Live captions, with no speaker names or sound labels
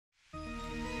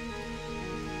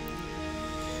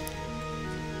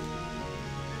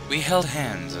We held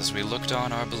hands as we looked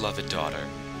on our beloved daughter.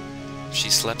 She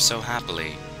slept so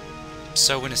happily,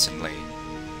 so innocently,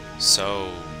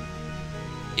 so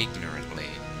ignorantly.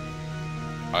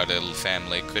 Our little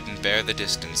family couldn't bear the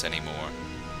distance anymore.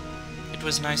 It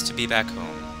was nice to be back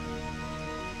home.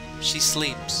 "She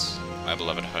sleeps," my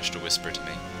beloved hushed a whisper to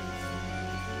me.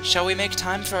 "Shall we make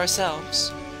time for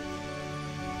ourselves?"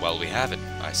 "While we have it,"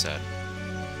 I said.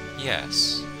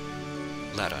 "Yes,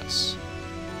 let us."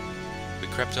 We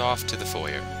crept off to the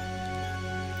foyer.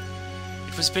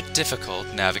 It was a bit difficult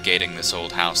navigating this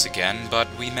old house again, but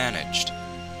we managed.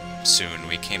 Soon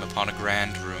we came upon a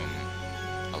grand room,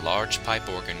 a large pipe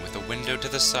organ with a window to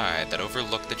the side that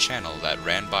overlooked the channel that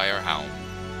ran by our home.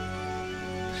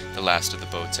 The last of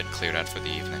the boats had cleared out for the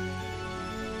evening.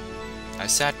 I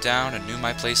sat down and knew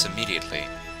my place immediately.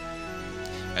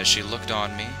 As she looked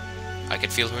on me, I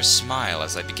could feel her smile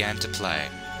as I began to play.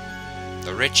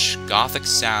 The rich, gothic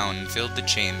sound filled the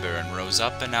chamber and rose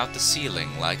up and out the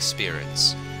ceiling like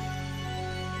spirits.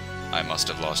 I must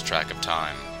have lost track of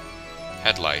time.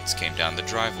 Headlights came down the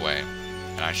driveway,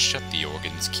 and I shut the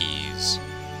organ's keys.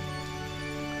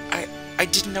 I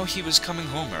didn't know he was coming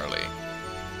home early."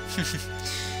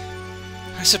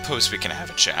 "I suppose we can have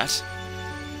a chat,"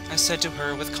 I said to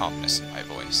her with calmness in my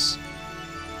voice.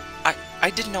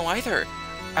 I didn't know either.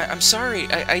 I'm sorry,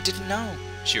 I didn't know,"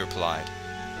 she replied.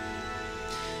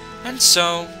 And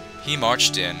so, he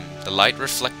marched in, the light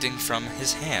reflecting from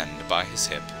his hand by his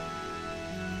hip.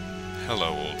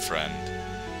 "Hello, old friend."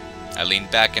 I leaned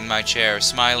back in my chair,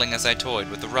 smiling as I toyed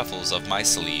with the ruffles of my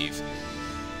sleeve.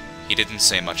 He didn't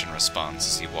say much in response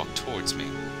as he walked towards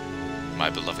me. My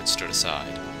beloved stood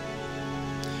aside.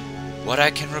 What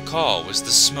I can recall was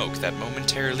the smoke that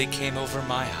momentarily came over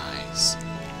my eyes.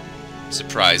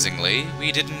 Surprisingly,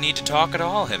 we didn't need to talk at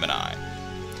all, him and I.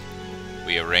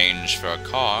 We arranged for a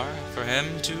car for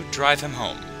him to drive him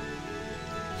home.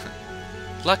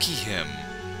 Lucky him,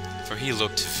 for he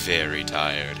looked very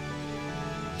tired.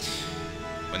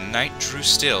 When the night drew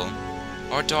still,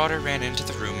 our daughter ran into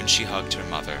the room and she hugged her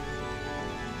mother.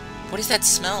 "What is that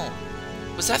smell?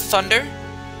 Was that thunder?"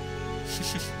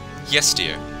 "Yes,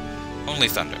 dear. Only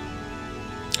thunder.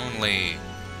 Only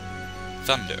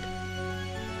thunder."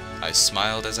 I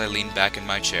smiled as I leaned back in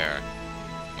my chair,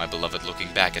 my beloved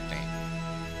looking back at me.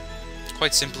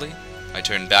 Quite simply, I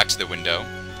turned back to the window,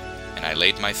 and I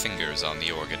laid my fingers on the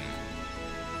organ.